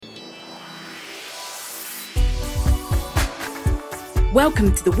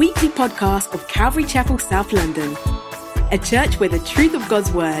Welcome to the weekly podcast of Calvary Chapel, South London, a church where the truth of God's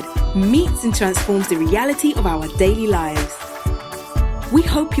word meets and transforms the reality of our daily lives. We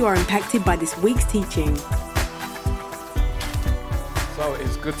hope you are impacted by this week's teaching. So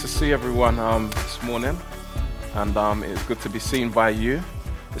it's good to see everyone this morning, and it's good to be seen by you.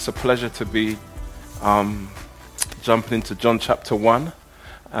 It's a pleasure to be jumping into John chapter 1,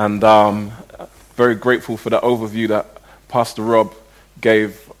 and very grateful for the overview that Pastor Rob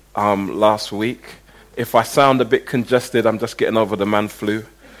gave last week. If I sound a bit congested, I'm just getting over the man flu,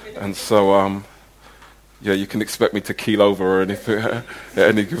 and so you can expect me to keel over or anything at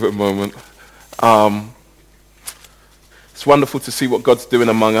any given moment. It's wonderful to see what God's doing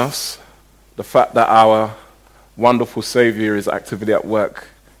among us. The fact that our wonderful Savior is actively at work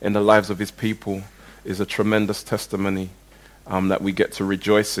in the lives of his people is a tremendous testimony that we get to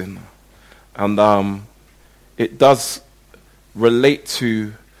rejoice in. And it does relate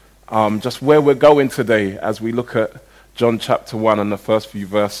to just where we're going today as we look at John chapter 1 and the first few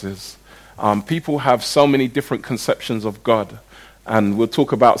verses. People have so many different conceptions of God, and we'll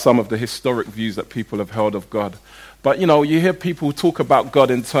talk about some of the historic views that people have held of God. But, you hear people talk about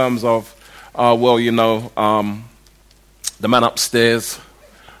God in terms of, the man upstairs,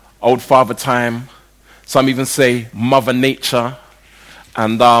 old father time. Some even say Mother Nature,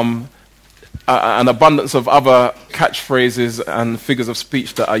 and an abundance of other catchphrases and figures of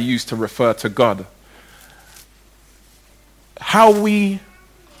speech that are used to refer to God. How we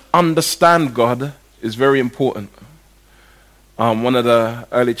understand God is very important. One of the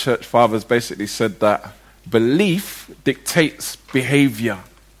early church fathers basically said that belief dictates behavior.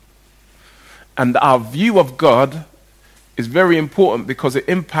 And our view of God is very important because it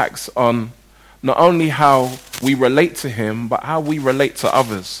impacts on not only how we relate to him, but how we relate to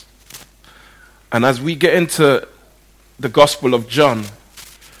others. And as we get into the Gospel of John,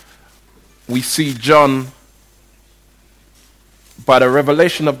 we see John, by the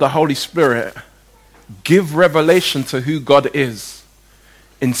revelation of the Holy Spirit, give revelation to who God is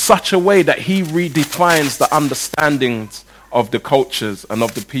in such a way that he redefines the understandings of the cultures and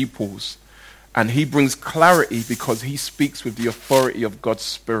of the peoples. And he brings clarity because he speaks with the authority of God's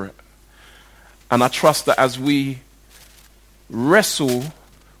Spirit. And I trust that as we wrestle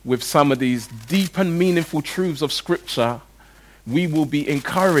with some of these deep and meaningful truths of Scripture, we will be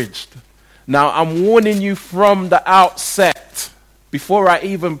encouraged. Now, I'm warning you from the outset, before I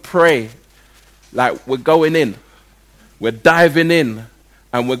even pray, like we're going in, we're diving in,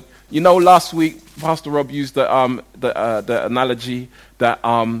 and last week Pastor Rob used the analogy that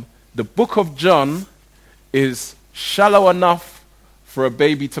the book of John is shallow enough for a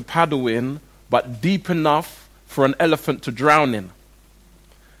baby to paddle in, but deep enough for an elephant to drown in.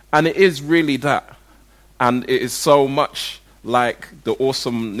 And it is really that. And it is so much like the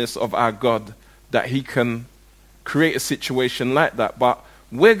awesomeness of our God that he can create a situation like that. But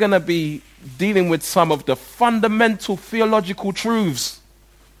we're going to be dealing with some of the fundamental theological truths.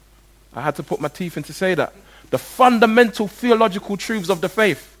 I had to put my teeth in to say that. The fundamental theological truths of the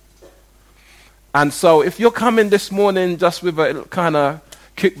faith. And so if you're coming this morning just with a kind of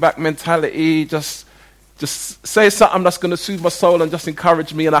kickback mentality, just say something that's going to soothe my soul and just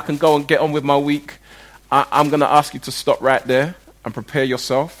encourage me and I can go and get on with my week, I'm going to ask you to stop right there and prepare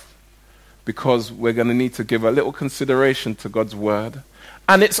yourself, because we're going to need to give a little consideration to God's word.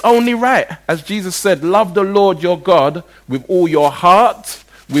 And it's only right, as Jesus said, love the Lord your God with all your heart,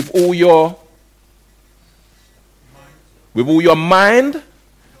 with all your mind,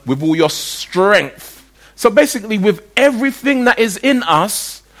 with all your strength. So basically, with everything that is in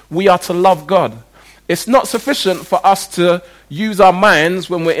us, we are to love God. It's not sufficient for us to use our minds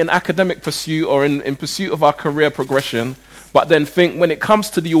when we're in academic pursuit or in pursuit of our career progression, but then think when it comes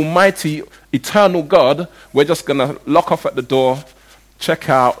to the almighty, eternal God, we're just going to lock off at the door, check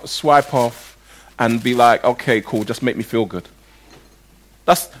out, swipe off, and be like, okay, cool, just make me feel good.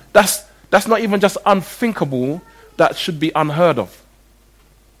 That's not even just unthinkable, that should be unheard of.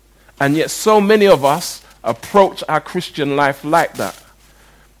 And yet so many of us approach our Christian life like that.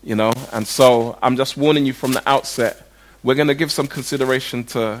 And so I'm just warning you from the outset, we're going to give some consideration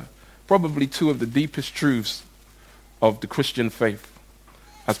to probably two of the deepest truths of the Christian faith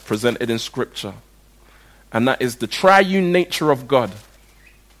as presented in Scripture. And that is the triune nature of God,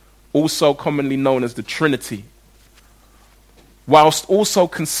 also commonly known as the Trinity, whilst also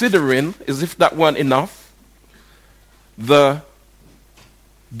considering, as if that weren't enough, the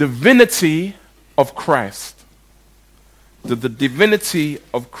divinity of Christ. The divinity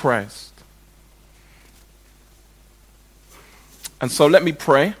of Christ. And so let me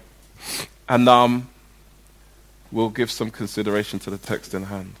pray, and we'll give some consideration to the text in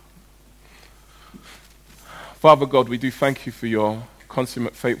hand. Father God, we do thank you for your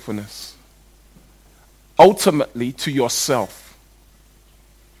consummate faithfulness, ultimately to yourself,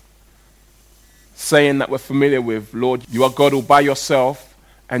 saying that we're familiar with, Lord, you are God all by yourself,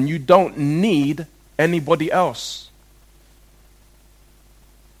 and you don't need anybody else.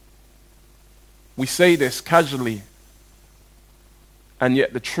 We say this casually, and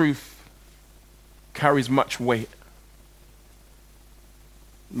yet the truth carries much weight.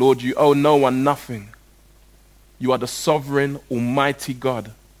 Lord, you owe no one nothing. You are the sovereign, almighty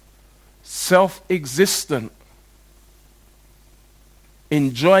God, self-existent,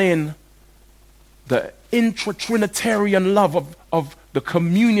 enjoying the intra-Trinitarian love of the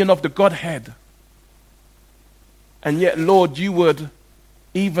communion of the Godhead. And yet, Lord, you would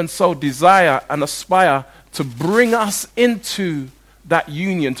even so desire and aspire to bring us into that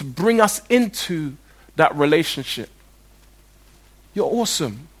union, to bring us into that relationship. You're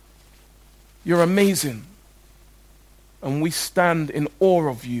awesome. You're amazing. And we stand in awe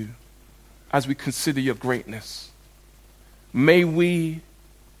of you as we consider your greatness. May we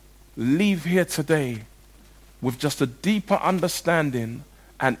leave here today with just a deeper understanding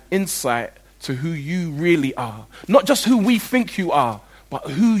and insight to who you really are. Not just who we think you are, but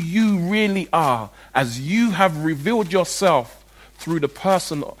who you really are, as you have revealed yourself through the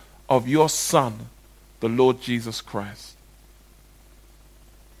person of your Son, the Lord Jesus Christ.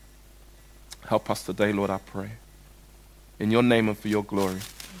 Help us today, Lord, I pray. In your name and for your glory.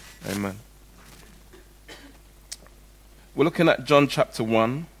 Amen. We're looking at John chapter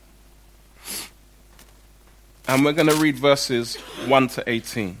 1. And we're going to read verses 1 to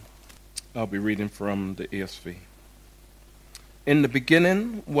 18. I'll be reading from the ESV. In the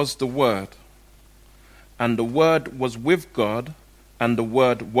beginning was the Word, and the Word was with God, and the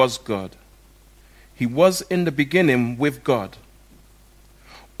Word was God. He was in the beginning with God.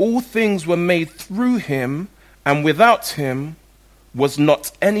 All things were made through him, and without him was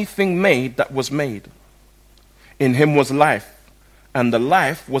not anything made that was made. In him was life, and the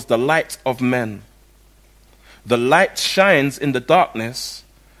life was the light of men. The light shines in the darkness,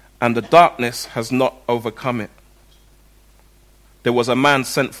 and the darkness has not overcome it. There was a man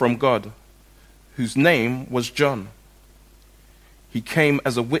sent from God, whose name was John. He came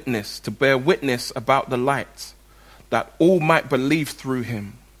as a witness to bear witness about the light, that all might believe through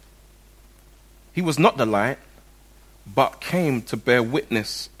him. He was not the light, but came to bear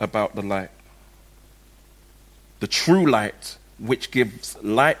witness about the light. The true light, which gives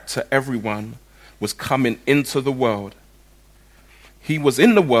light to everyone, was coming into the world. He was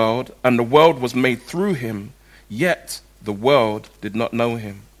in the world, and the world was made through him, yet the world did not know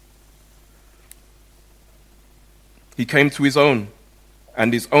him. He came to his own,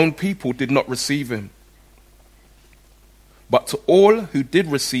 and his own people did not receive him. But to all who did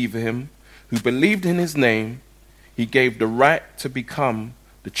receive him, who believed in his name, he gave the right to become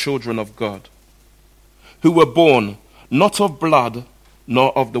the children of God, who were born not of blood,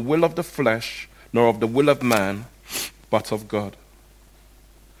 nor of the will of the flesh, nor of the will of man, but of God.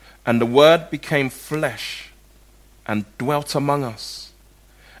 And the Word became flesh and dwelt among us,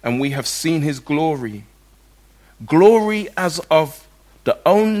 and we have seen his glory, glory as of the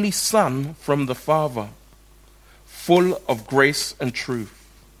only Son from the Father, full of grace and truth.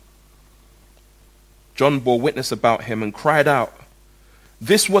 John bore witness about him and cried out,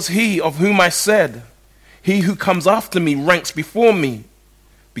 "This was he of whom I said, 'He who comes after me ranks before me,'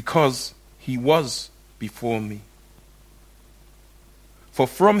 because he was before me. For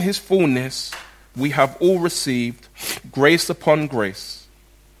from his fullness we have all received grace upon grace.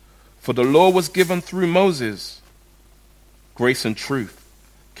 For the law was given through Moses. Grace and truth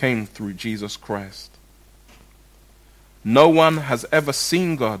came through Jesus Christ. No one has ever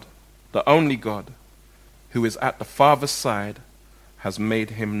seen God, the only God, who is at the Father's side, has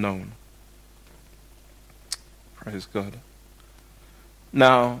made him known." Praise God.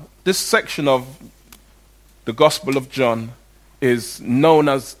 Now, this section of the Gospel of John is known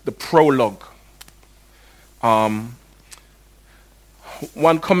as the prologue. One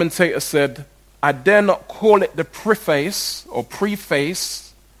commentator said, "I dare not call it the preface or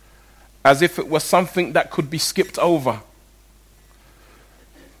preface, as if it was something that could be skipped over.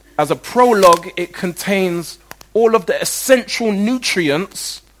 As a prologue, it contains all of the essential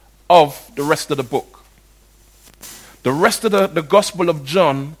nutrients of the rest of the book. The rest of the Gospel of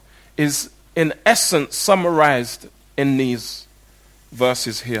John is, in essence, summarized in these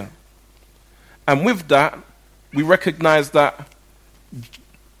verses here. And with that, we recognize that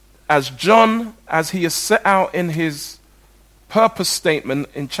as John, as he is set out in his purpose statement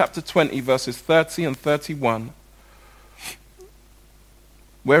in chapter 20, verses 30 and 31,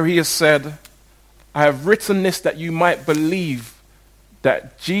 where he has said, I have written this that you might believe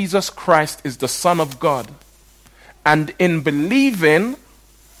that Jesus Christ is the Son of God, and in believing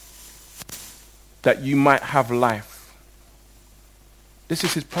that you might have life. This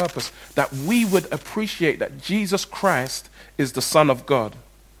is his purpose, that we would appreciate that Jesus Christ is the Son of God.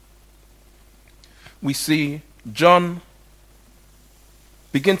 We see John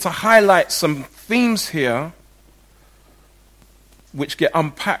begin to highlight some themes here which get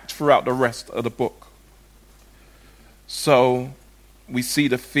unpacked throughout the rest of the book. So we see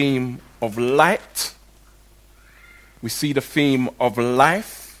the theme of light. We see the theme of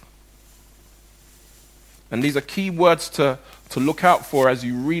life. And these are key words to look out for as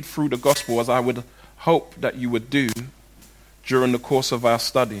you read through the gospel, as I would hope that you would do during the course of our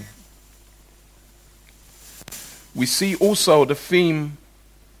study. We see also the theme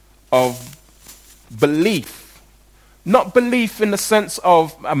of belief. Not belief in the sense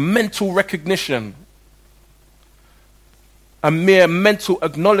of a mental recognition, a mere mental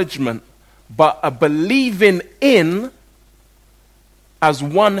acknowledgement, but a believing in as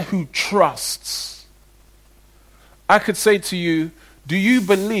one who trusts. I could say to you, do you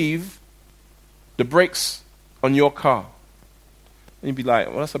believe the brakes on your car? And you'd be like,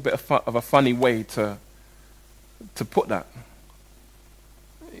 well, that's a bit of a funny way to put that.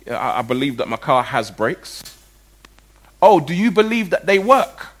 I believe that my car has brakes. Oh, do you believe that they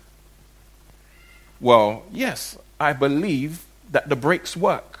work? Well, yes, I believe that the brakes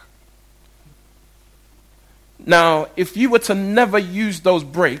work. Now, if you were to never use those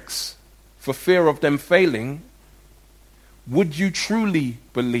brakes for fear of them failing, would you truly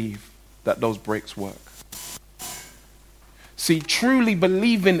believe that those brakes work? See, truly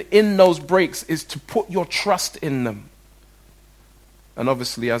believing in those brakes is to put your trust in them. And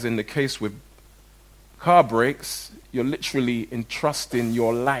obviously, as in the case with car brakes, you're literally entrusting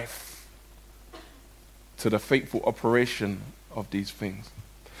your life to the faithful operation of these things.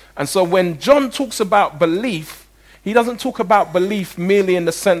 And so when John talks about belief, he doesn't talk about belief merely in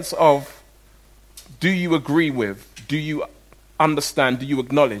the sense of, do you agree with, do you understand, do you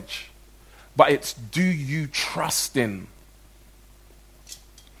acknowledge? But it's, do you trust in?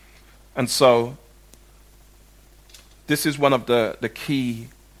 And so this is one of the key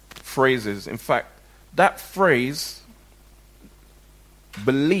phrases. In fact, that phrase,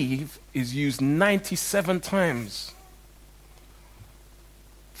 believe, is used 97 times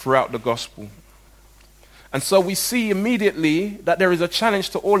throughout the gospel. And so we see immediately that there is a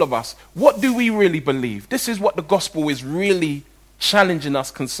challenge to all of us. What do we really believe? This is what the gospel is really challenging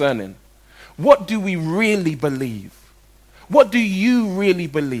us concerning. What do we really believe? What do you really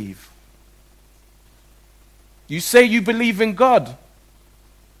believe? You say you believe in God.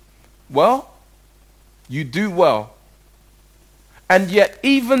 Well, you do well. And yet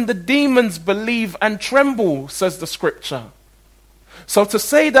even the demons believe and tremble, says the scripture. So to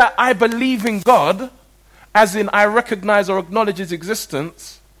say that I believe in God, as in I recognize or acknowledge his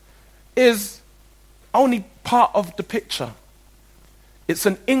existence, is only part of the picture. It's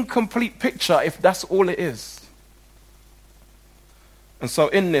an incomplete picture if that's all it is. And so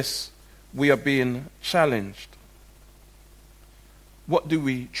in this, we are being challenged. What do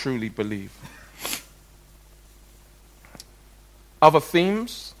we truly believe? Other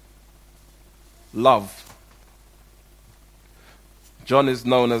themes? Love. John is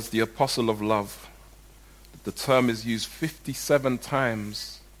known as the apostle of love. The term is used 57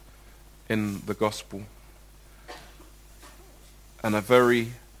 times in the gospel. And a very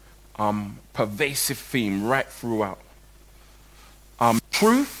pervasive theme right throughout.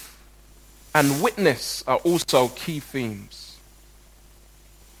 Truth and witness are also key themes.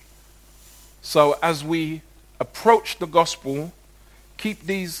 So as we approach the gospel, keep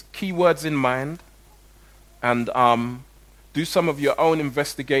these key words in mind and do some of your own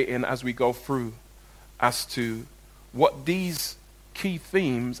investigating as we go through as to what these key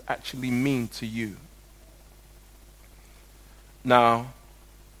themes actually mean to you. Now,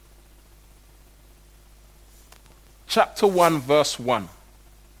 chapter 1, verse 1.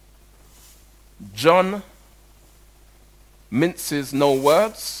 John minces no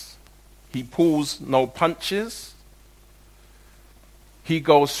words. He pulls no punches. He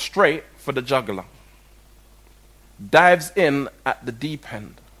goes straight for the jugular. Dives in at the deep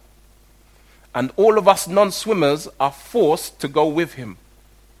end. And all of us non-swimmers are forced to go with him.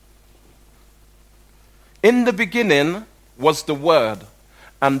 In the beginning was the Word,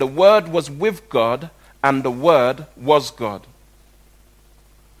 and the Word was with God, and the Word was God.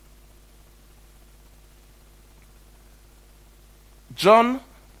 John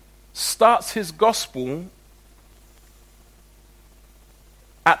starts his gospel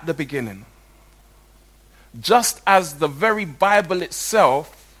at the beginning. Just as the very Bible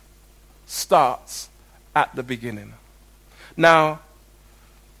itself starts at the beginning. Now,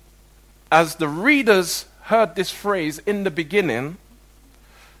 as the readers heard this phrase, in the beginning,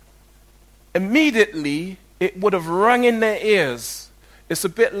 immediately it would have rung in their ears. It's a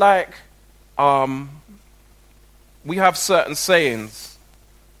bit like we have certain sayings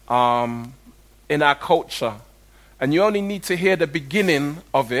in our culture, and you only need to hear the beginning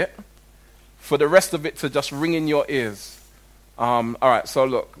of it for the rest of it to just ring in your ears. All right, so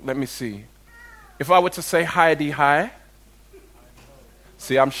look, let me see. If I were to say Heidi hi,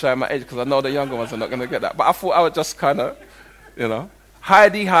 see, I'm showing my age because I know the younger ones are not going to get that. But I thought I would just kind of,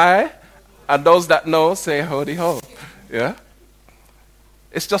 Heidi hi, and those that know say hody ho. Yeah?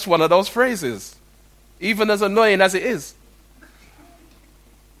 It's just one of those phrases, even as annoying as it is.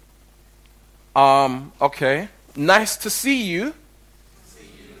 Okay. Nice to see you.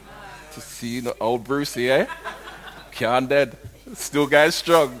 To see you, the old Brucey, eh? Can't dead. Still going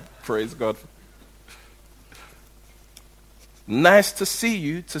strong. Praise God. Nice to see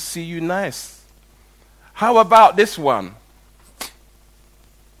you nice. How about this one?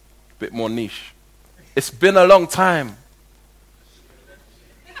 Bit more niche. It's been a long time.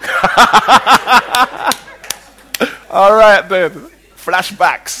 All right then.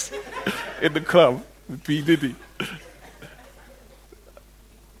 Flashbacks in the club with P. Diddy.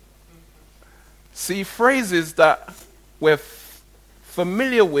 See, phrases that we're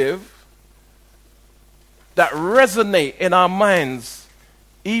familiar with, that resonate in our minds,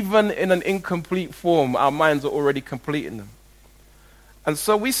 even in an incomplete form, our minds are already completing them. And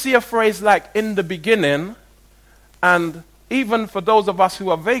so we see a phrase like in the beginning, and even for those of us who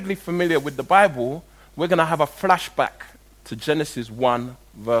are vaguely familiar with the Bible, we're going to have a flashback to Genesis 1,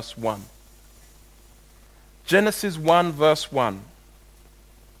 verse 1. Genesis 1, verse 1.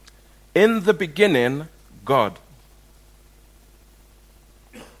 In the beginning, God.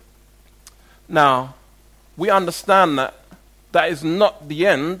 Now, we understand that that is not the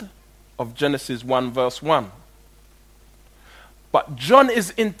end of Genesis 1, verse 1. But John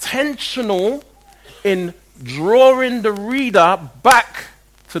is intentional in drawing the reader back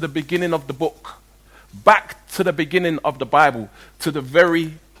to the beginning of the book, back to the beginning of the Bible, to the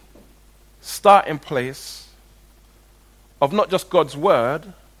very starting place of not just God's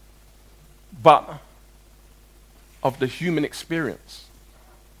word, but of the human experience.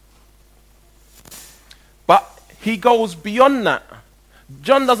 But he goes beyond that.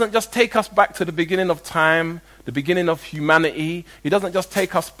 John doesn't just take us back to the beginning of time, the beginning of humanity. He doesn't just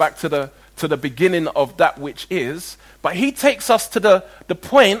take us back to the beginning of that which is, but he takes us to the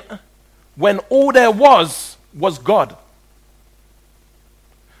point when all there was God.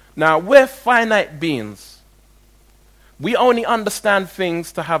 Now, we're finite beings. We only understand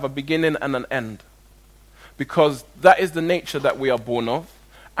things to have a beginning and an end, because that is the nature that we are born of,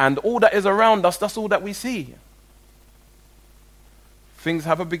 and all that is around us, that's all that we see. Things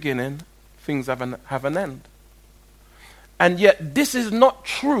have a beginning, things have an end. And yet, this is not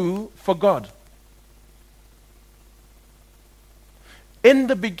true for God. In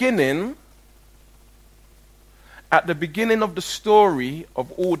the beginning, at the beginning of the story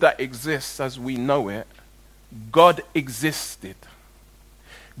of all that exists as we know it, God existed.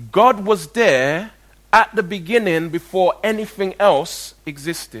 God was there at the beginning before anything else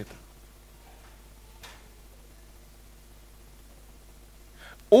existed.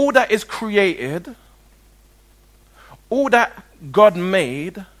 All that is created, all that God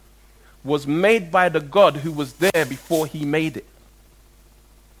made, was made by the God who was there before he made it.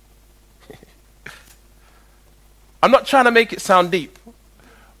 I'm not trying to make it sound deep,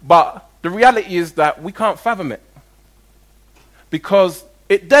 but the reality is that we can't fathom it. Because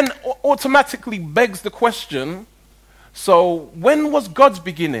it then automatically begs the question, so when was God's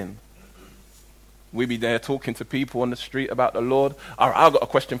beginning? We be there talking to people on the street about the Lord. All right, I've got a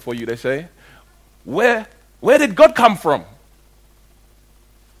question for you, they say. Where did God come from?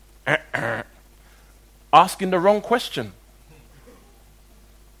 Asking the wrong question.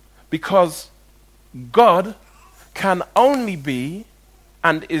 Because God can only be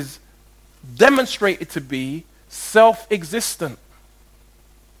and is demonstrated to be self-existent.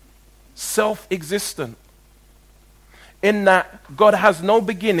 Self-existent. In that God has no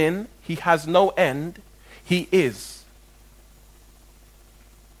beginning, he has no end, he is.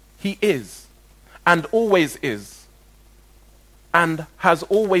 He is, and always is, and has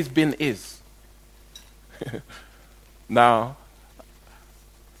always been is. Now,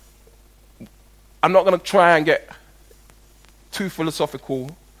 I'm not going to try and get too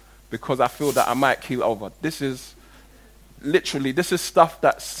philosophical because I feel that I might keel over. This is literally, this is stuff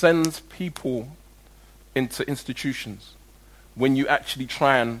that sends people into institutions when you actually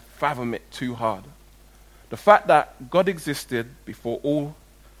try and fathom it too hard. The fact that God existed before all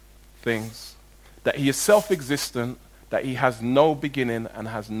things, that he is self-existent, that he has no beginning and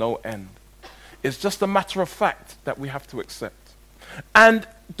has no end, is just a matter of fact that we have to accept. And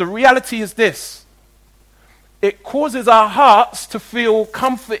the reality is this: it causes our hearts to feel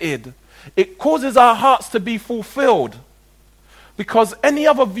comforted. It causes our hearts to be fulfilled, because any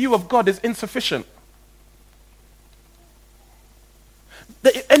other view of God is insufficient.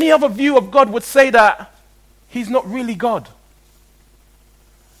 Any other view of God would say that he's not really God.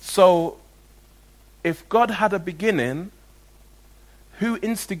 So, if God had a beginning, who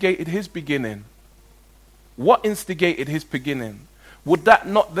instigated his beginning? What instigated his beginning? Would that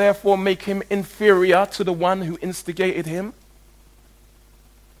not therefore make him inferior to the one who instigated him?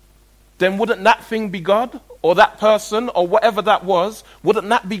 Then wouldn't that thing be God? Or that person, or whatever that was, wouldn't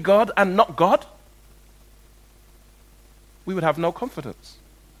that be God and not God? We would have no confidence.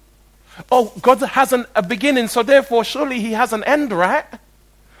 Oh, God hasn't a beginning, so therefore surely he has an end, right?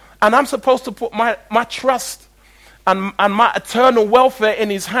 And I'm supposed to put my trust and my eternal welfare in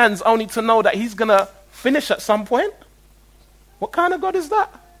his hands only to know that he's going to finish at some point? What kind of God is that?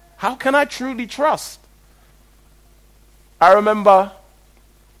 How can I truly trust? I remember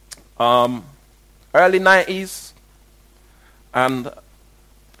early 90s, and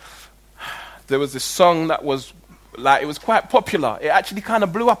there was this song that was like, it was quite popular. It actually kind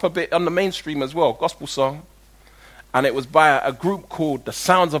of blew up a bit on the mainstream as well, gospel song. And it was by a group called The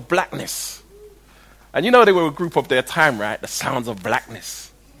Sounds of Blackness. And you know they were a group of their time, right? The Sounds of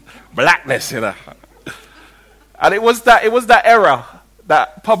Blackness. Blackness, you know. And it was that era,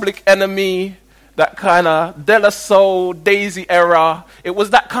 that Public Enemy, that kind of De La Soul, Daisy era. It was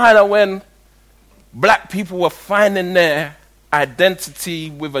that kind of when black people were finding their identity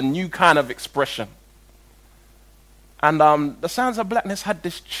with a new kind of expression. And The Sounds of Blackness had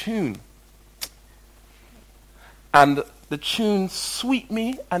this tune. And the tune sweet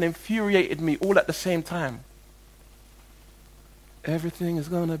me and infuriated me all at the same time. Everything is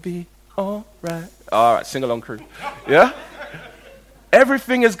gonna be all right. All right, sing along crew. Yeah?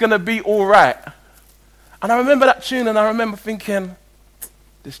 Everything is gonna be all right. And I remember that tune, and I remember thinking,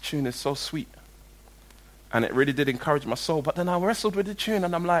 this tune is so sweet. And it really did encourage my soul. But then I wrestled with the tune,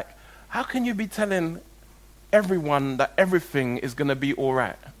 and I'm like, how can you be telling everyone that everything is gonna be all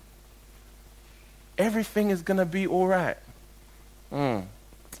right? Everything is going to be all right. I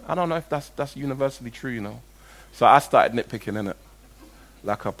don't know if that's universally true, you know. So I started nitpicking in it,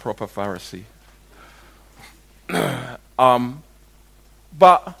 like a proper Pharisee.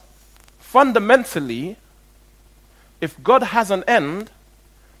 But fundamentally, if God has an end,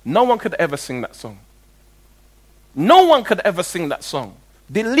 no one could ever sing that song. No one could ever sing that song.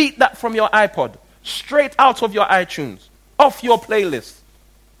 Delete that from your iPod, straight out of your iTunes, off your playlist.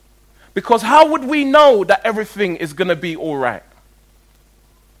 Because how would we know that everything is going to be all right?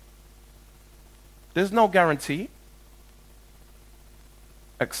 There's no guarantee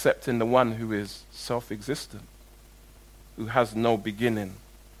except in the one who is self-existent, who has no beginning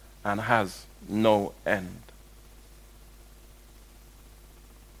and has no end.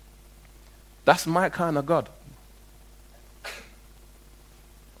 That's my kind of God.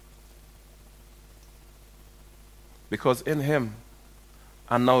 Because in him,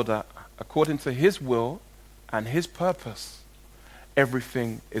 I know that according to his will and his purpose,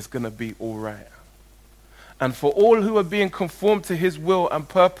 everything is going to be all right. And for all who are being conformed to his will and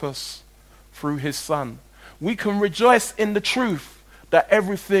purpose through his Son, we can rejoice in the truth that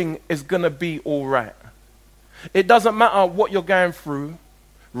everything is going to be all right. It doesn't matter what you're going through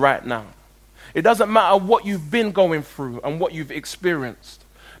right now. It doesn't matter what you've been going through and what you've experienced.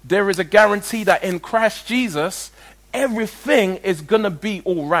 There is a guarantee that in Christ Jesus, everything is going to be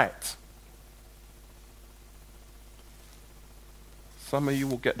all right. Some of you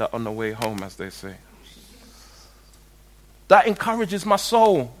will get that on the way home, as they say. That encourages my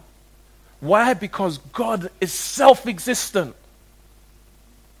soul. Why? Because God is self-existent.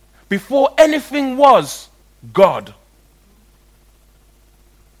 Before anything was, God.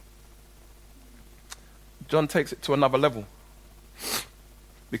 John takes it to another level.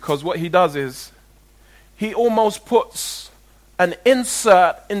 Because what he does is, he almost puts an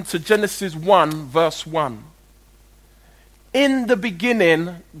insert into Genesis 1, verse 1. In the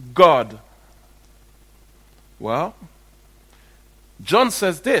beginning, God. Well, John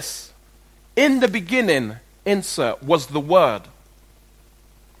says this. In the beginning, insert, was the Word.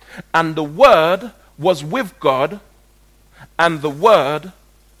 And the Word was with God, and the Word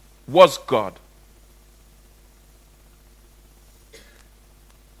was God.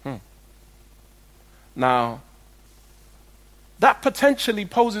 Now, that potentially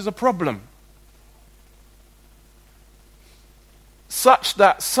poses a problem, such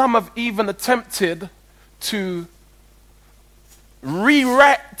that some have even attempted to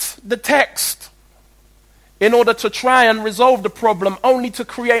rewrite the text in order to try and resolve the problem, only to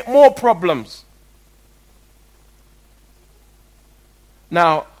create more problems.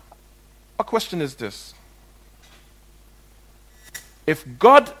 Now, our question is this. If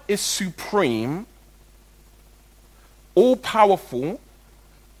God is supreme, all-powerful,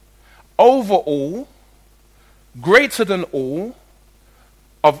 over all, greater than all,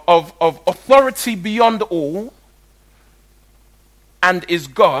 of authority beyond all, and is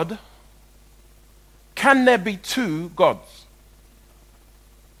God, can there be two gods?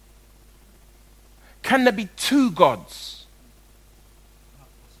 Can there be two gods?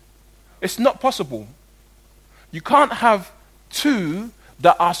 It's not possible. You can't have two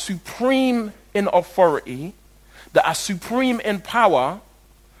that are supreme in authority, that are supreme in power,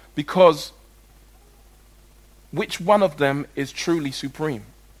 because which one of them is truly supreme?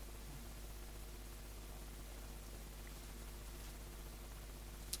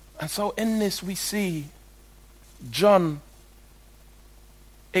 And so in this we see John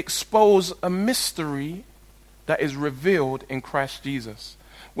expose a mystery that is revealed in Christ Jesus.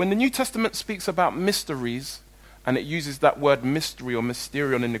 When the New Testament speaks about mysteries, and it uses that word mystery or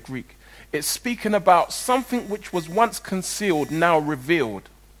mysterion in the Greek, it's speaking about something which was once concealed, now revealed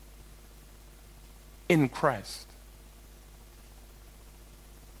in Christ.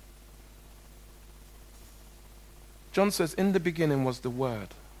 John says, in the beginning was the Word,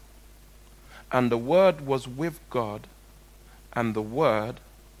 and the Word was with God, and the Word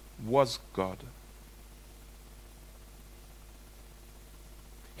was God.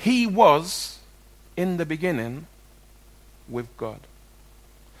 He was in the beginning with God.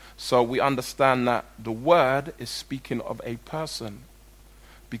 So we understand that the Word is speaking of a person,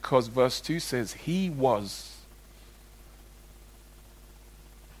 because verse 2 says he was.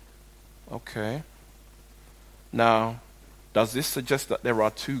 Okay. Now, does this suggest that there are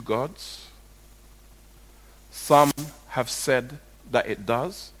two gods? Some have said that it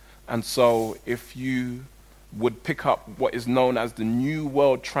does. And so if you would pick up what is known as the New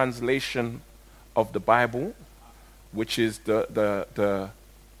World Translation of the Bible, which is the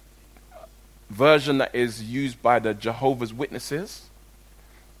version that is used by the Jehovah's Witnesses,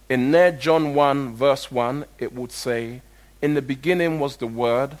 in their John 1 verse 1, it would say, in the beginning was the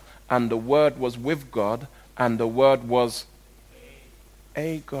Word, and the Word was with God, and the Word was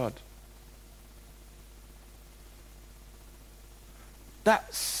a God.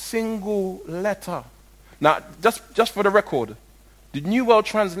 That single letter. Now, just for the record, the New World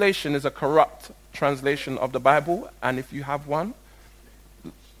Translation is a corrupt translation of the Bible, and if you have one,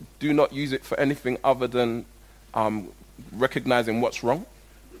 do not use it for anything other than recognizing what's wrong.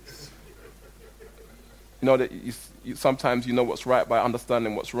 You know that sometimes you know what's right by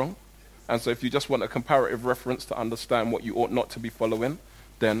understanding what's wrong. And so if you just want a comparative reference to understand what you ought not to be following,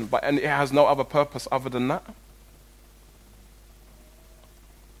 then, and it has no other purpose other than that.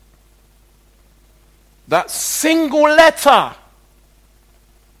 That single letter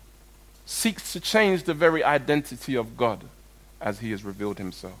seeks to change the very identity of God as he has revealed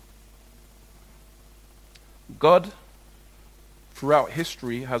himself. God, throughout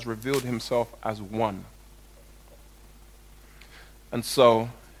history, has revealed himself as one. And so,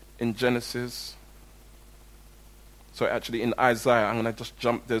 in Genesis, so actually in Isaiah, I'm going to just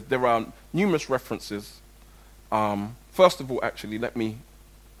jump, there are numerous references. First of all, actually, let me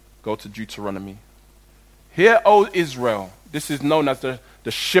go to Deuteronomy. Hear, O Israel, this is known as the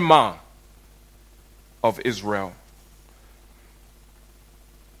Shema of Israel.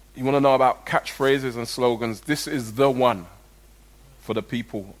 You want to know about catchphrases and slogans? This is the one for the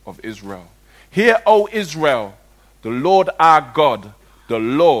people of Israel. Hear, O Israel, the Lord our God, the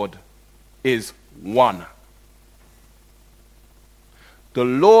Lord is one. The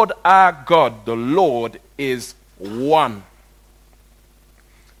Lord our God, the Lord is one.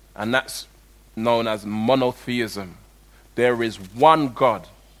 And that's known as monotheism. There is one God.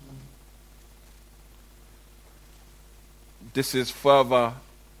 This is further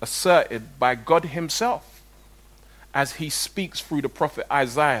asserted by God himself as he speaks through the prophet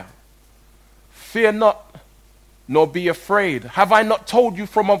Isaiah. Fear not, nor be afraid. Have I not told you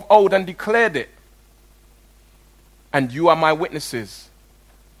from of old and declared it? And you are my witnesses.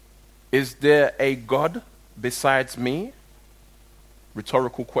 Is there a God besides me?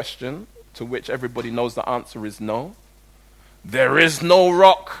 Rhetorical question to which everybody knows the answer is no. There is no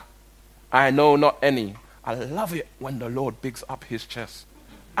rock. I know not any. I love it when the Lord bigs up his chest.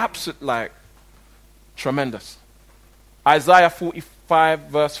 Absolute, like, Tremendous. Isaiah 45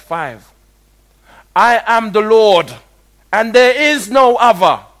 verse 5. I am the Lord, and there is no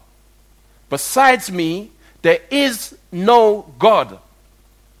other. Besides me, there is no God.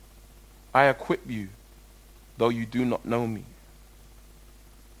 I equip you, though you do not know me.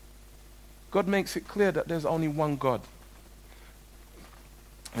 God makes it clear that there's only one God.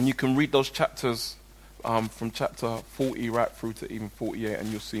 And you can read those chapters from chapter 40 right through to even 48, and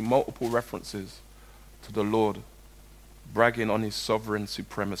you'll see multiple references to the Lord bragging on his sovereign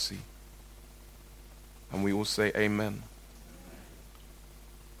supremacy. And we will say amen.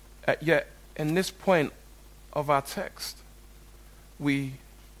 Yet, in this point of our text, we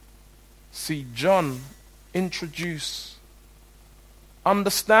see John introduce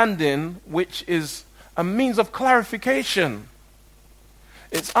understanding, which is a means of clarification.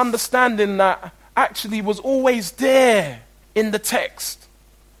 It's understanding that actually was always there in the text,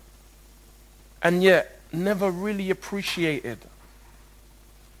 and yet never really appreciated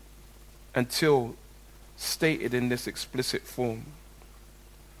until stated in this explicit form.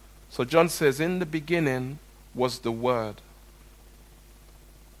 So John says, in the beginning was the Word,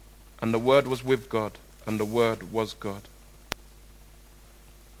 and the Word was with God, and the Word was God.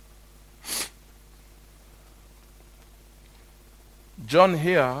 John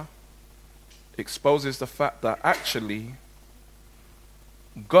here exposes the fact that actually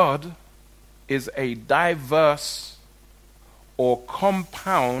God is a diverse or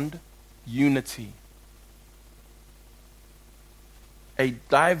compound unity. A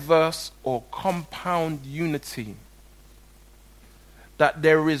diverse or compound unity. That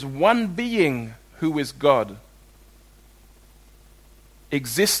there is one being who is God,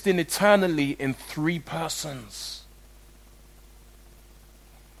 existing eternally in three persons.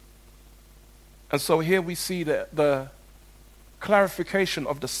 And so here we see the clarification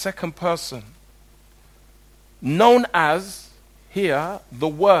of the second person, known as, here, the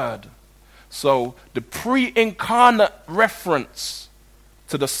Word. So the pre-incarnate reference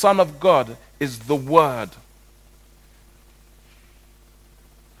to the Son of God is the Word.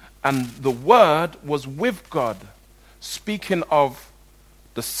 And the Word was with God, speaking of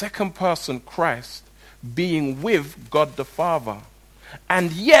the second person, Christ, being with God the Father.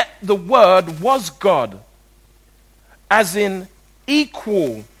 And yet the Word was God, as in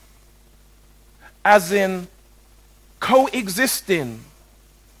equal, as in coexisting,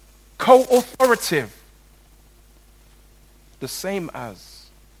 co-authoritative, the same as,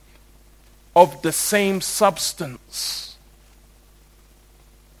 of the same substance.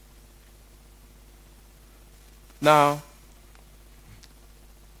 Now,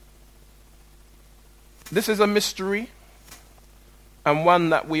 this is a mystery, and one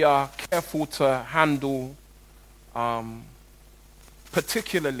that we are careful to handle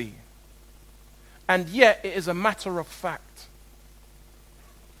particularly. And yet it is a matter of fact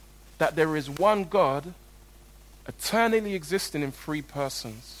that there is one God eternally existing in three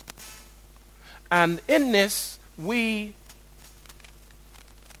persons. And in this, we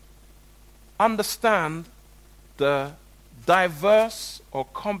understand the diverse or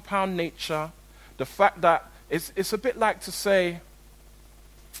compound nature, the fact that it's a bit like to say,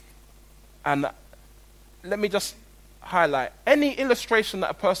 and let me just highlight, any illustration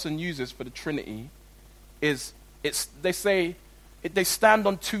that a person uses for the Trinity they say they stand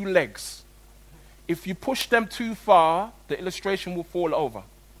on two legs. If you push them too far, the illustration will fall over.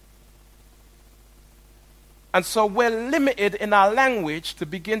 And so we're limited in our language to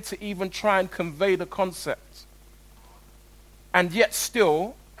begin to even try and convey the concept. And yet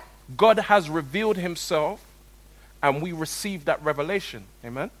still, God has revealed himself, and we receive that revelation.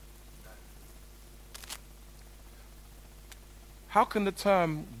 Amen? How can the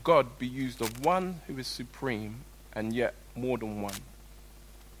term God be used of one who is supreme and yet more than one?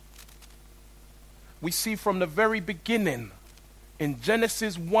 We see from the very beginning in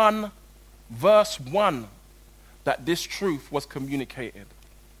Genesis 1 verse 1 that this truth was communicated.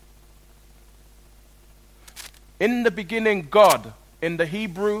 In the beginning, God, in the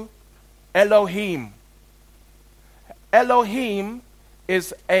Hebrew, Elohim. Elohim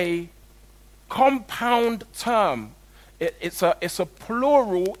is a compound term. It's a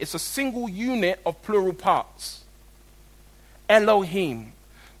plural, it's a single unit of plural parts. Elohim.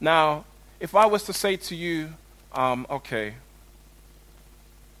 Now, if I was to say to you, okay,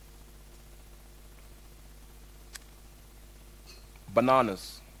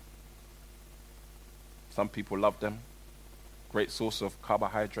 bananas. Some people love them. Great source of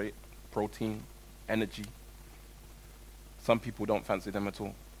carbohydrate, protein, energy. Some people don't fancy them at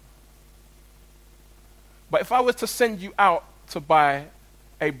all. But if I was to send you out to buy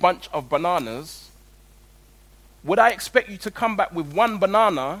a bunch of bananas, would I expect you to come back with one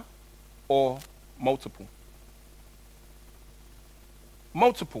banana or multiple?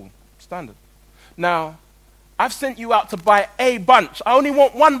 Multiple, standard. Now, I've sent you out to buy a bunch. I only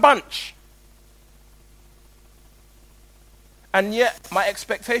want one bunch. And yet, my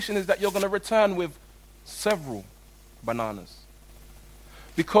expectation is that you're going to return with several bananas.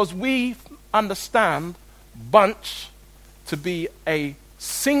 Because we understand bunch to be a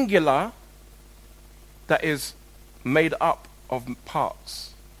singular that is made up of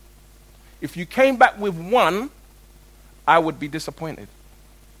parts. If you came back with one, I would be disappointed.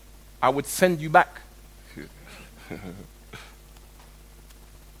 I would send you back.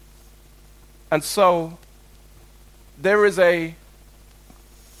 And so, there is a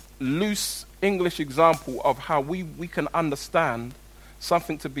loose English example of how we can understand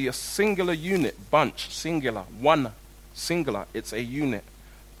something to be a singular unit, bunch, singular, one, singular. It's a unit,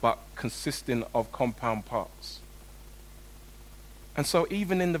 but consisting of compound parts. And so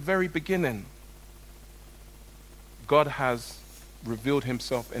even in the very beginning, God has revealed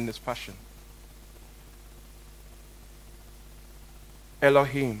himself in this fashion.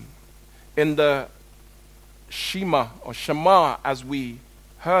 Elohim. In the Shema, or Shema as we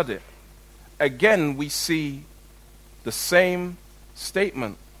heard it, again we see the same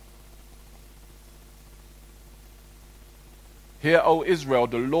statement. Hear, O Israel,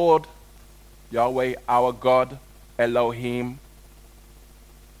 the Lord, Yahweh, our God, Elohim,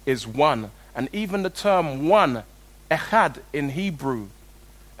 is one. And even the term one, echad in Hebrew,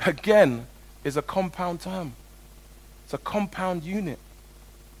 again, is a compound term. It's a compound unit.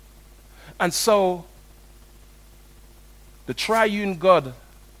 And so, the triune God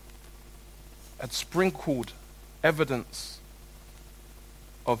had sprinkled evidence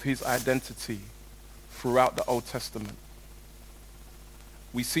of his identity throughout the Old Testament.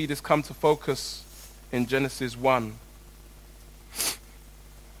 We see this come to focus in Genesis 1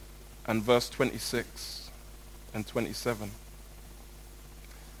 and verse 26 and 27.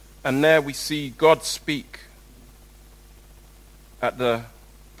 And there we see God speak at the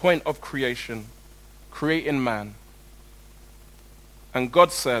point of creation, creating man. And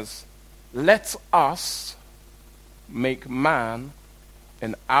God says, let us make man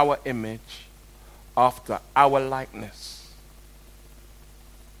in our image after our likeness.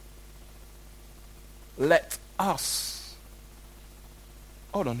 Let us.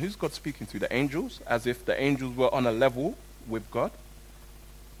 Hold on, who's God speaking to? The angels? As if the angels were on a level with God?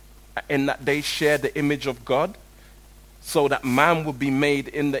 In that they share the image of God? So that man would be made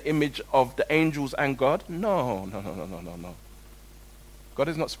in the image of the angels and God? No. God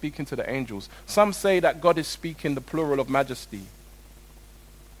is not speaking to the angels. Some say that God is speaking the plural of majesty.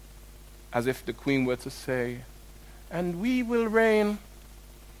 As if the queen were to say, and we will reign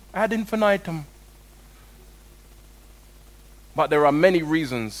ad infinitum. But there are many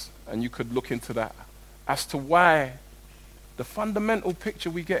reasons, and you could look into that, as to why the fundamental picture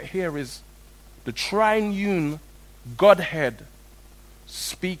we get here is the triune Godhead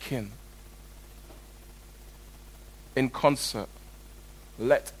speaking in concert.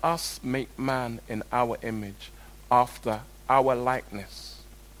 Let us make man in our image, after our likeness.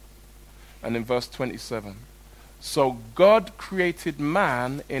 And in verse 27, so God created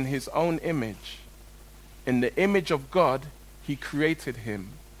man in his own image. In the image of God, he created him.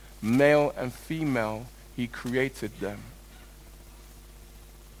 Male and female, he created them.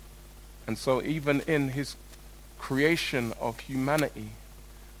 And so even in his creation of humanity,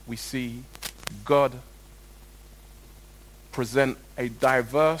 we see God present a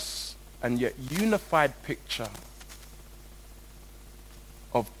diverse and yet unified picture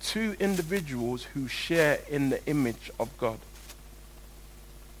of two individuals who share in the image of God.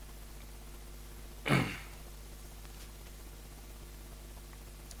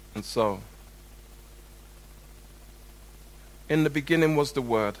 And so, in the beginning was the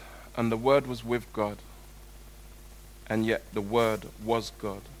Word, and the Word was with God, and yet the Word was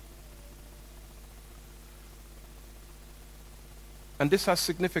God. And this has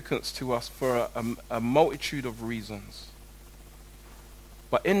significance to us for a multitude of reasons.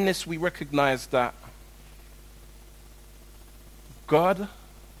 But in this we recognize that God,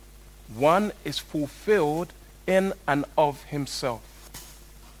 one, is fulfilled in and of himself.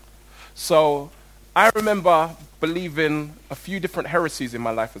 So I remember believing a few different heresies in my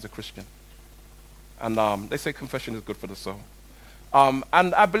life as a Christian. And they say confession is good for the soul.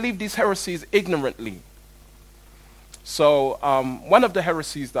 And I believed these heresies ignorantly. So one of the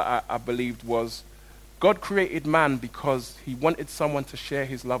heresies that I believed was God created man because he wanted someone to share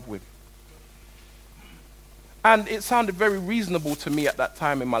his love with. And it sounded very reasonable to me at that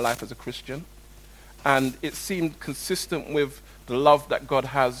time in my life as a Christian. And it seemed consistent with the love that God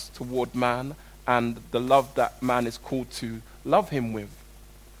has toward man and the love that man is called to love him with.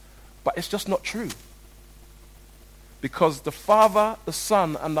 But it's just not true. Because the Father, the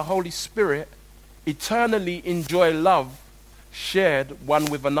Son, and the Holy Spirit eternally enjoy love shared one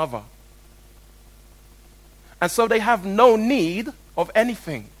with another. And so they have no need of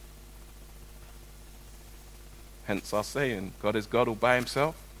anything. Hence our saying, God is God all by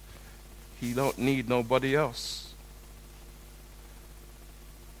himself. He don't need nobody else.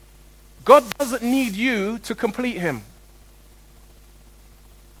 God doesn't need you to complete him.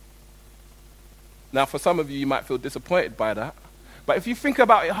 Now, for some of you, you might feel disappointed by that. But if you think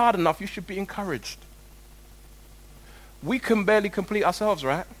about it hard enough, you should be encouraged. We can barely complete ourselves,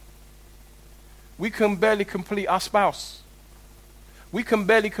 right? We can barely complete our spouse. We can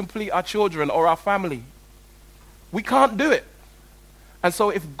barely complete our children or our family. We can't do it. And so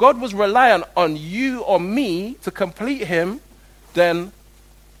if God was reliant on you or me to complete him, then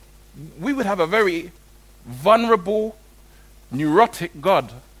we would have a very vulnerable, neurotic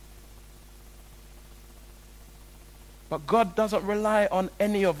God. But God doesn't rely on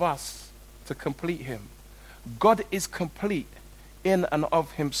any of us to complete him. God is complete in and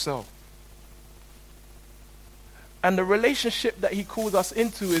of himself. And the relationship that he calls us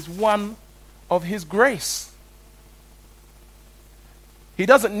into is one of his grace. He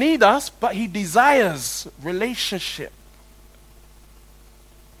doesn't need us, but he desires relationship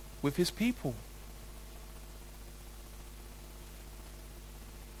with his people.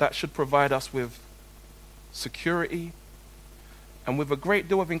 That should provide us with security and with a great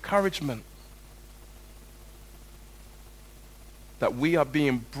deal of encouragement that we are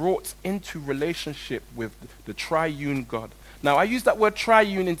being brought into relationship with the triune God. Now, I use that word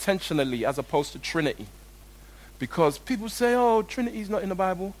triune intentionally as opposed to Trinity, because people say, oh, Trinity is not in the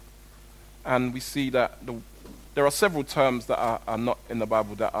Bible. And we see that there are several terms that are not in the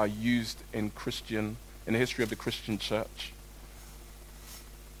Bible that are used in the history of the Christian church.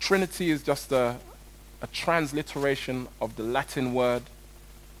 Trinity is just a transliteration of the Latin word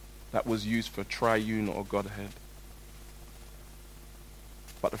that was used for triune or Godhead.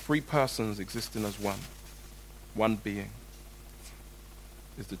 But the three persons existing as one being,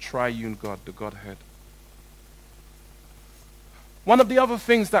 is the triune God, the Godhead. One of the other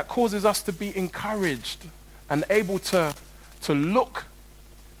things that causes us to be encouraged and able to look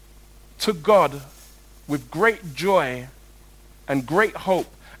to God with great joy and great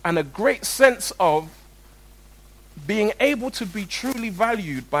hope and a great sense of being able to be truly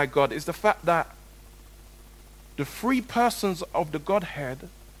valued by God is the fact that the three persons of the Godhead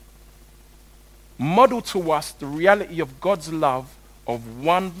model to us the reality of God's love of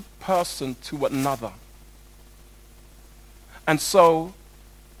one person to another. And so,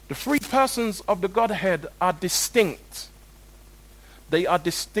 the three persons of the Godhead are distinct. They are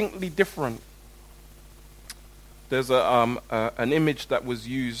distinctly different. There's an image that was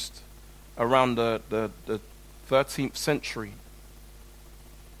used around the 13th century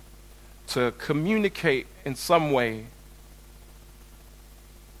to communicate in some way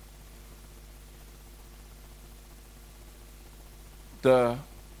the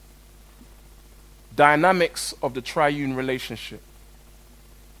dynamics of the triune relationship.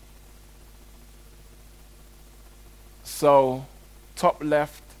 So, top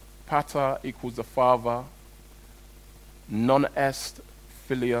left, pater equals the Father, non est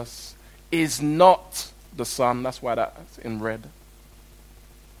filius, is not the Son, that's why that's in red.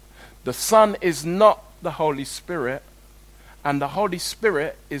 The Son is not the Holy Spirit, and the Holy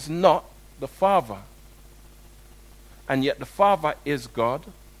Spirit is not the Father. And yet the Father is God,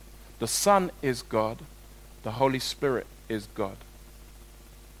 the Son is God, the Holy Spirit is God.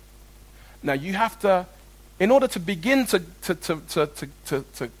 Now you have to, in order to begin to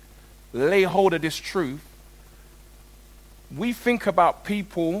lay hold of this truth, we think about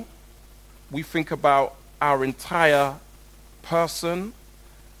people, we think about our entire person,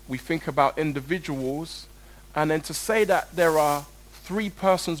 we think about individuals, and then to say that there are three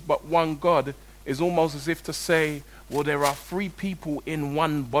persons but one God is almost as if to say, well, there are three people in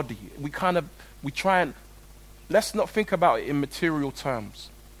one body. We try and, let's not think about it in material terms.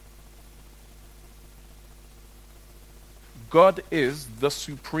 God is the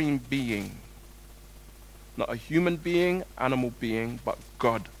supreme being. Not a human being, animal being, but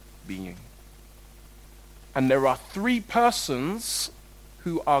God being. And there are three persons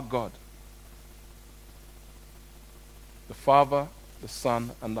who are God. The Father, the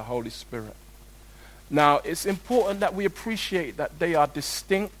Son, and the Holy Spirit. Now, it's important that we appreciate that they are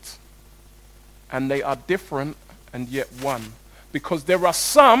distinct and they are different and yet one. Because there are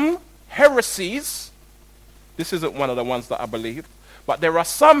some heresies, this isn't one of the ones that I believe, but there are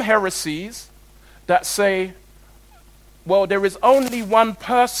some heresies that say, well, there is only one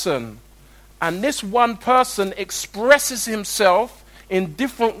person, and this one person expresses himself in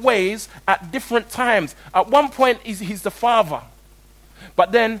different ways at different times. At one point, he's the Father.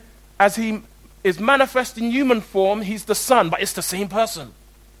 But then, as he is manifest in human form, he's the Son, but it's the same person.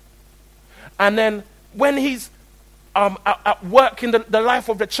 And then, when he's at work in the life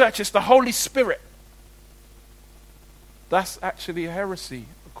of the church, it's the Holy Spirit. That's actually a heresy,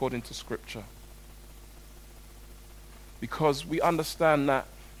 according to Scripture. Because we understand that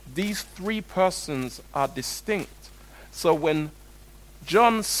these three persons are distinct. So when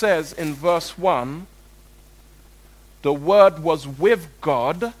John says in verse 1, the Word was with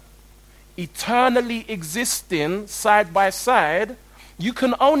God, eternally existing side by side, you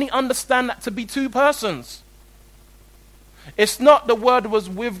can only understand that to be two persons. It's not the Word was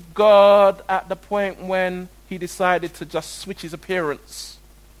with God at the point when he decided to just switch his appearance.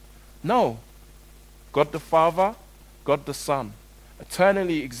 No. God the Father, God the Son,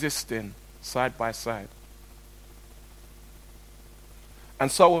 eternally existing side by side.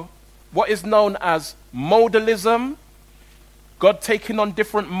 And so, what is known as modalism, God taking on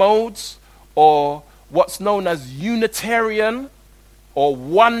different modes, or what's known as Unitarian, or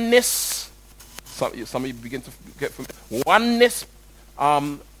oneness, some of you begin to get familiar. Oneness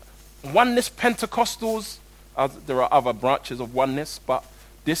Pentecostals, there are other branches of oneness, but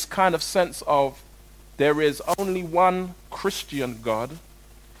this kind of sense of there is only one Christian God,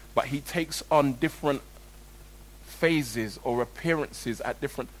 but he takes on different phases or appearances at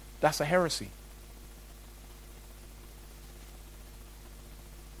different, that's a heresy.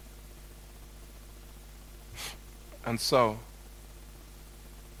 And so,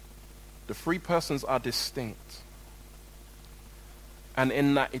 the three persons are distinct. And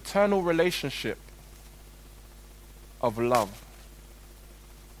in that eternal relationship of love,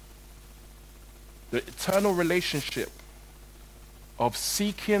 the eternal relationship of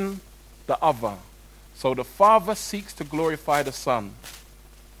seeking the other. So the Father seeks to glorify the Son.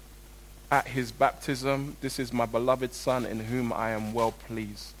 At his baptism, this is my beloved Son in whom I am well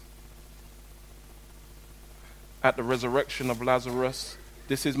pleased. At the resurrection of Lazarus,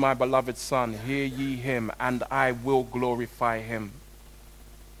 this is my beloved Son, hear ye him, and I will glorify him.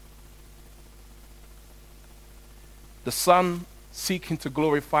 The Son seeking to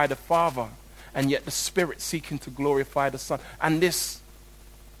glorify the Father, and yet the Spirit seeking to glorify the Son. And this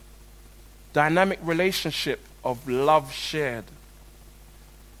dynamic relationship of love shared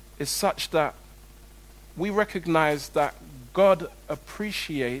is such that we recognize that God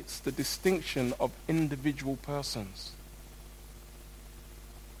appreciates the distinction of individual persons.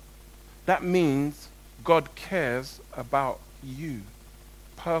 That means God cares about you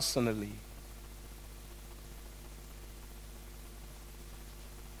personally.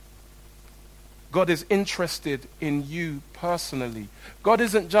 God is interested in you personally. God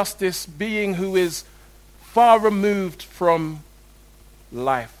isn't just this being who is far removed from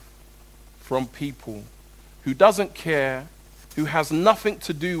life, from people, who doesn't care, who has nothing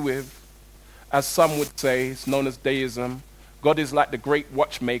to do with, as some would say, it's known as deism. God is like the great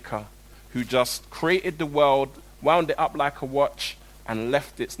watchmaker who just created the world, wound it up like a watch, and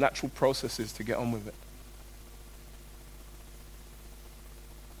left its natural processes to get on with it.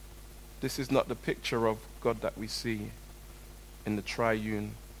 This is not the picture of God that we see in the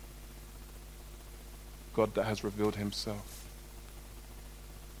triune God that has revealed himself.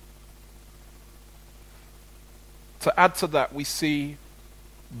 To add to that, we see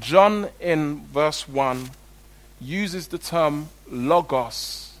John in verse 1 uses the term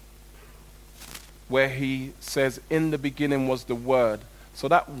logos, where he says, in the beginning was the Word. So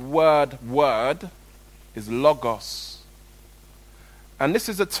that word is logos. And this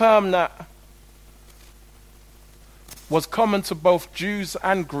is a term that was common to both Jews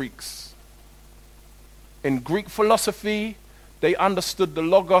and Greeks. In Greek philosophy, they understood the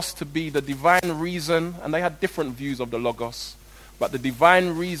logos to be the divine reason, and they had different views of the logos, but the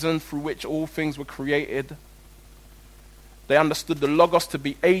divine reason through which all things were created. They understood the logos to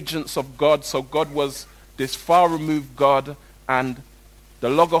be agents of God, so God was this far removed God, and the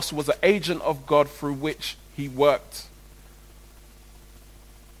logos was an agent of God through which he worked.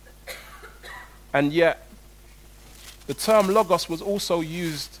 And yet, the term logos was also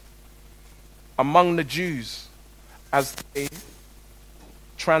used among the Jews as they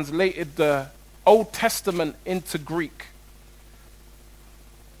translated the Old Testament into Greek.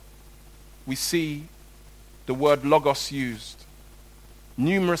 We see the word logos used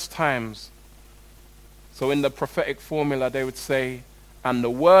numerous times. So in the prophetic formula, they would say, And the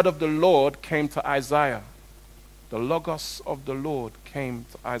word of the Lord came to Isaiah. The Logos of the Lord came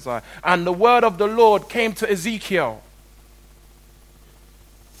to Isaiah. And the word of the Lord came to Ezekiel.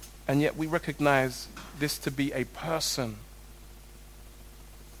 And yet we recognize this to be a person.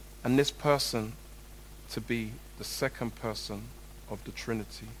 And this person to be the second person of the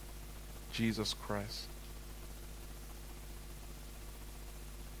Trinity, Jesus Christ.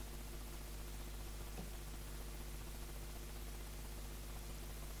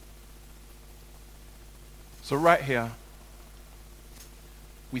 So right here,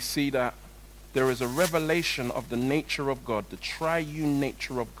 we see that there is a revelation of the nature of God, the triune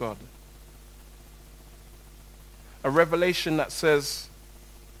nature of God. A revelation that says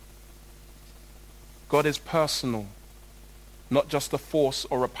God is personal, not just a force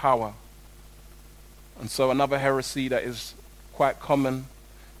or a power. And so another heresy that is quite common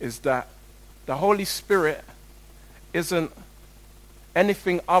is that the Holy Spirit isn't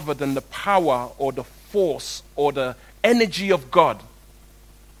anything other than the power or the force or the energy of God.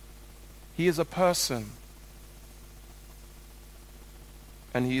 He is a person.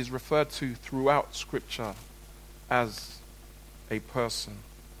 And he is referred to throughout Scripture as a person.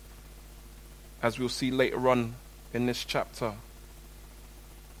 As we'll see later on in this chapter.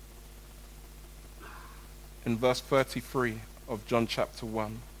 In verse 33 of John chapter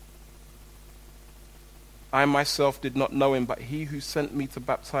 1. I myself did not know him, but he who sent me to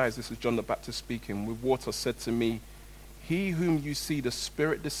baptize, this is John the Baptist speaking, with water said to me, he whom you see the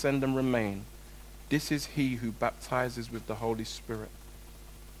Spirit descend and remain, this is he who baptizes with the Holy Spirit.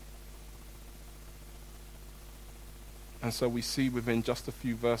 And so we see within just a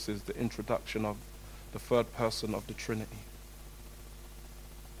few verses the introduction of the third person of the Trinity.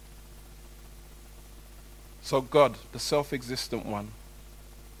 So God, the self-existent one,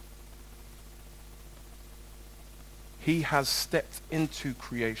 he has stepped into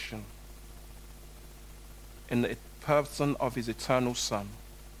creation in the person of his eternal Son.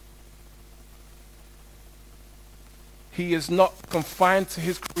 He is not confined to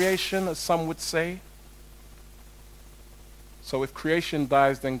his creation, as some would say. So if creation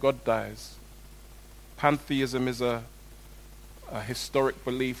dies, then God dies. Pantheism is a historic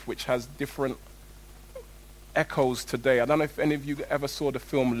belief which has different echoes today. I don't know if any of you ever saw the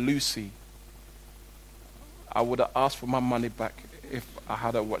film Lucy. I would have asked for my money back if I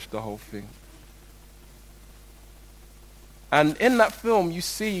hadn't watched the whole thing. And in that film, you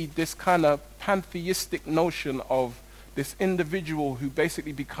see this kind of pantheistic notion of this individual who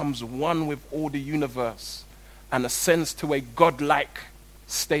basically becomes one with all the universe and ascends to a godlike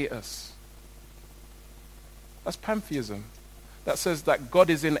status. That's pantheism. That says that God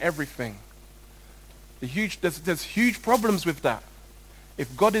is in everything. There's huge problems with that.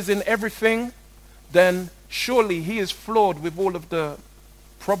 If God is in everything, then surely he is flawed with all of the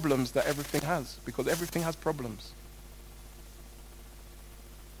problems that everything has, because everything has problems.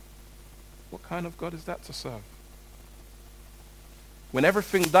 What kind of God is that to serve? When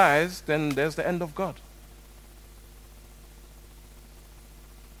everything dies, then there's the end of God.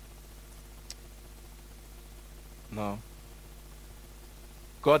 No.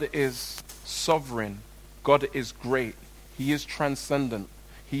 God is sovereign. God is great. He is transcendent.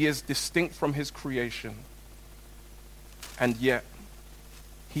 He is distinct from his creation. And yet,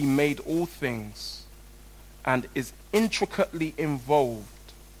 he made all things and is intricately involved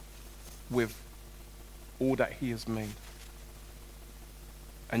with all that he has made.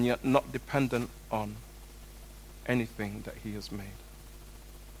 And yet not dependent on anything that he has made.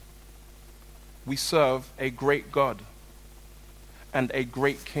 We serve a great God and a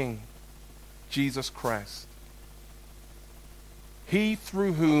great King, Jesus Christ. He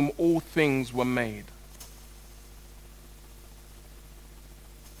through whom all things were made.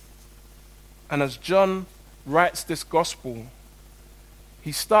 And as John writes this gospel,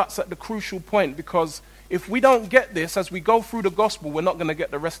 he starts at the crucial point, because if we don't get this as we go through the gospel, we're not going to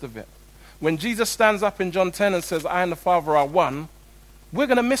get the rest of it. When Jesus stands up in John 10 and says, I and the Father are one, we're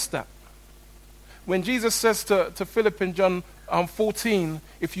going to miss that. When Jesus says to Philip in John 14,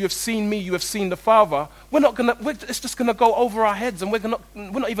 if you have seen me, you have seen the Father, it's just going to go over our heads, and we're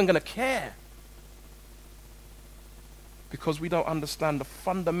not even going to care. Because we don't understand the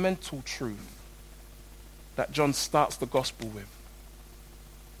fundamental truth that John starts the gospel with.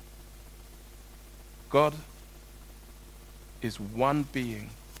 God is one being,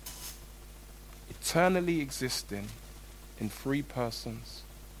 eternally existing in three persons,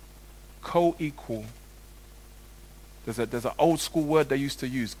 co-equal. There's an old school word they used to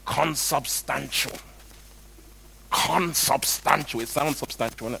use, consubstantial. Consubstantial. It sounds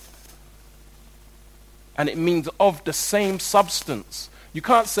substantial, doesn't it? And it means of the same substance. You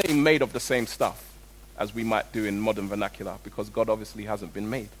can't say made of the same stuff as we might do in modern vernacular, because God obviously hasn't been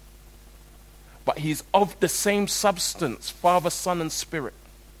made. But he's of the same substance, Father, Son, and Spirit.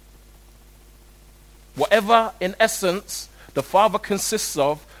 Whatever, in essence, the Father consists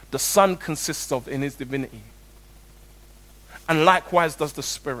of, the Son consists of in his divinity. And likewise does the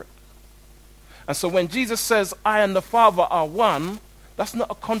Spirit. And so when Jesus says, I and the Father are one, that's not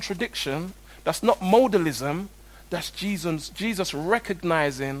a contradiction. That's not modalism. That's Jesus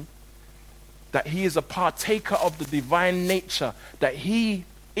recognizing that he is a partaker of the divine nature, that he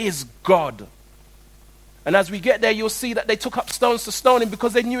is God. And as we get there, you'll see that they took up stones to stone him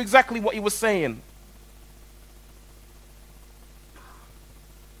because they knew exactly what he was saying.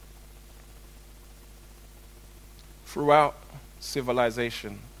 Throughout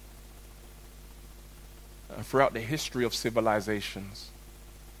civilization, and throughout the history of civilizations,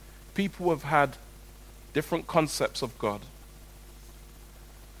 people have had different concepts of God.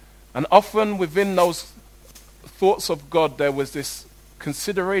 And often within those thoughts of God, there was this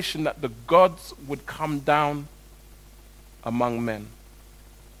consideration that the gods would come down among men.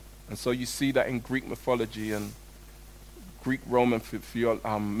 And so you see that in Greek mythology and Greek Roman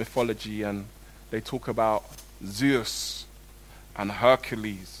mythology, and they talk about Zeus and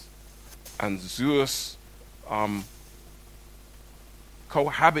Hercules, and Zeus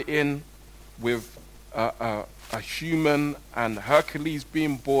cohabiting with a human, and Hercules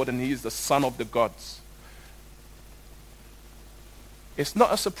being born, and he is the son of the gods. It's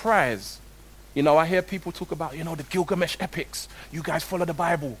not a surprise. You know, I hear people talk about, the Gilgamesh epics. You guys follow the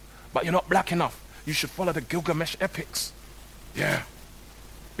Bible, but you're not black enough. You should follow the Gilgamesh epics. Yeah.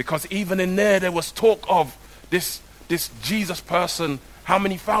 Because even in there was talk of this Jesus person, how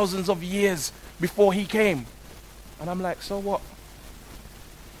many thousands of years before he came. And I'm like, so what?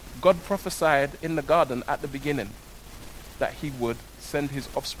 God prophesied in the garden at the beginning that he would send his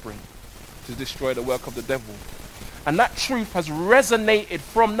offspring to destroy the work of the devil. And that truth has resonated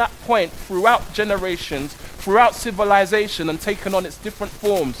from that point throughout generations, throughout civilization, and taken on its different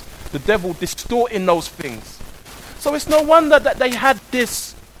forms, the devil distorting those things. So it's no wonder that they had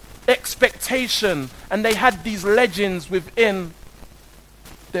this expectation and they had these legends within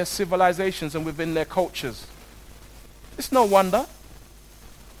their civilizations and within their cultures. It's no wonder,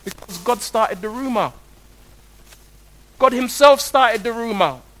 because God started the rumor. God himself started the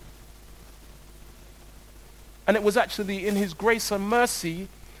rumor. And it was actually in his grace and mercy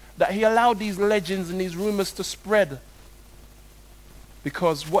that he allowed these legends and these rumors to spread.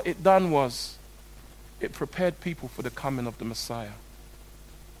 Because what it done was, it prepared people for the coming of the Messiah.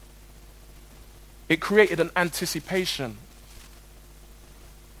 It created an anticipation.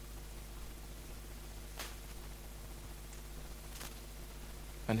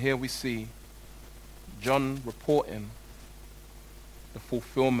 And here we see John reporting the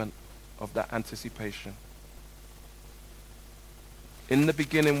fulfillment of that anticipation. In the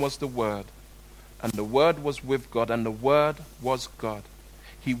beginning was the Word, and the Word was with God, and the Word was God.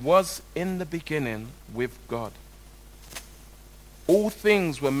 He was in the beginning with God. All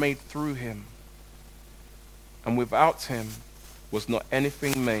things were made through him, and without him was not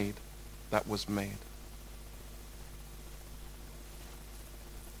anything made that was made.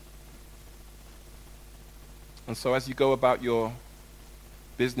 And so as you go about your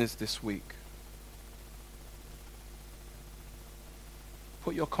business this week,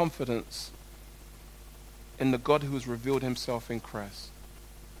 put your confidence in the God who has revealed himself in Christ.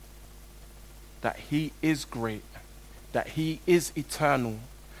 That he is great, that he is eternal,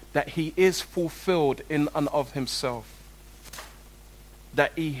 that he is fulfilled in and of himself,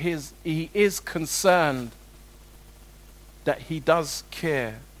 that he is concerned, that he does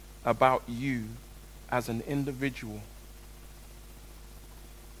care about you as an individual.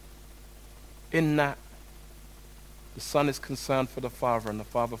 In that, the Son is concerned for the Father, and the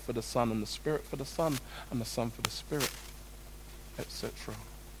Father for the Son, and the Spirit for the Son, and the Son for the Spirit, etc.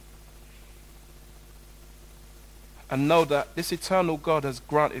 And know that this eternal God has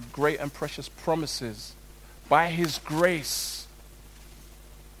granted great and precious promises by his grace,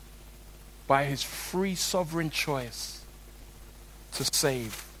 by his free sovereign choice to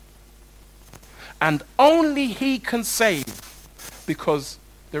save. And only he can save, because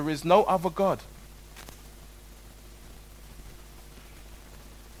there is no other God.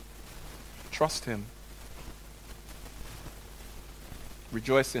 Trust him.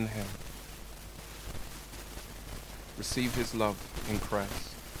 Rejoice in him. Receive his love in Christ.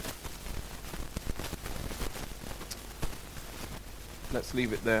 Let's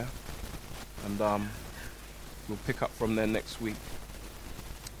leave it there, and we'll pick up from there next week.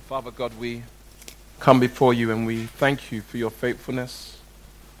 Father God, we come before you and we thank you for your faithfulness.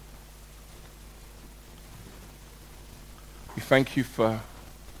 We thank you for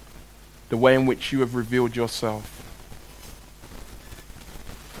the way in which you have revealed yourself.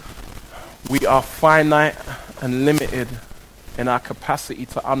 We are finite and limited in our capacity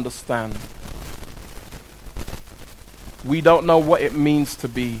to understand. We don't know what it means to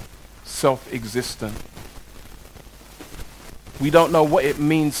be self-existent. We don't know what it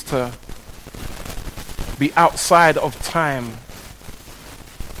means to be outside of time,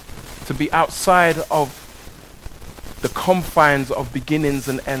 to be outside of the confines of beginnings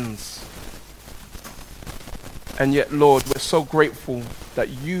and ends. And yet, Lord, we're so grateful that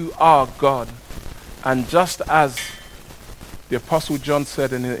you are God. And just as the Apostle John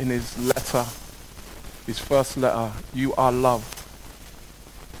said in his letter, his first letter, you are love.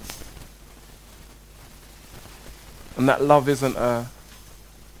 And that love isn't a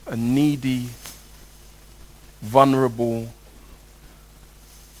needy, vulnerable,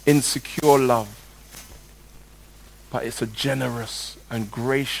 insecure love, but it's a generous and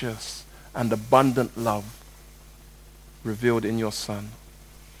gracious and abundant love revealed in your Son.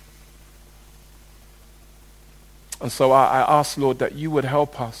 And so I ask, Lord, that you would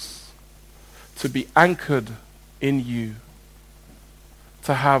help us to be anchored in you,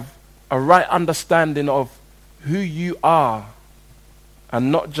 to have a right understanding of who you are, and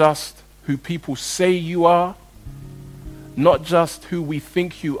not just who people say you are, not just who we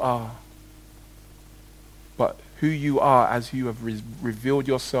think you are, but who you are as you have revealed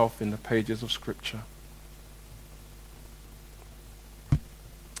yourself in the pages of Scripture.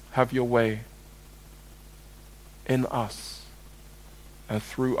 Have your way in us and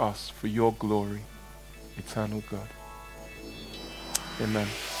through us for your glory, eternal God. Amen.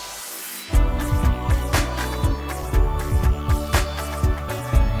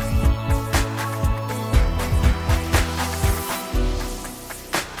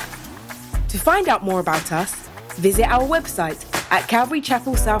 To find out more about us, visit our website at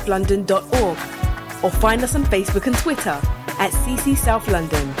calvarychapelsouth.london.org or find us on Facebook and Twitter at CC South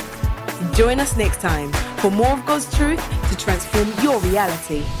London. Join us next time for more of God's truth to transform your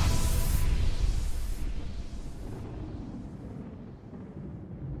reality.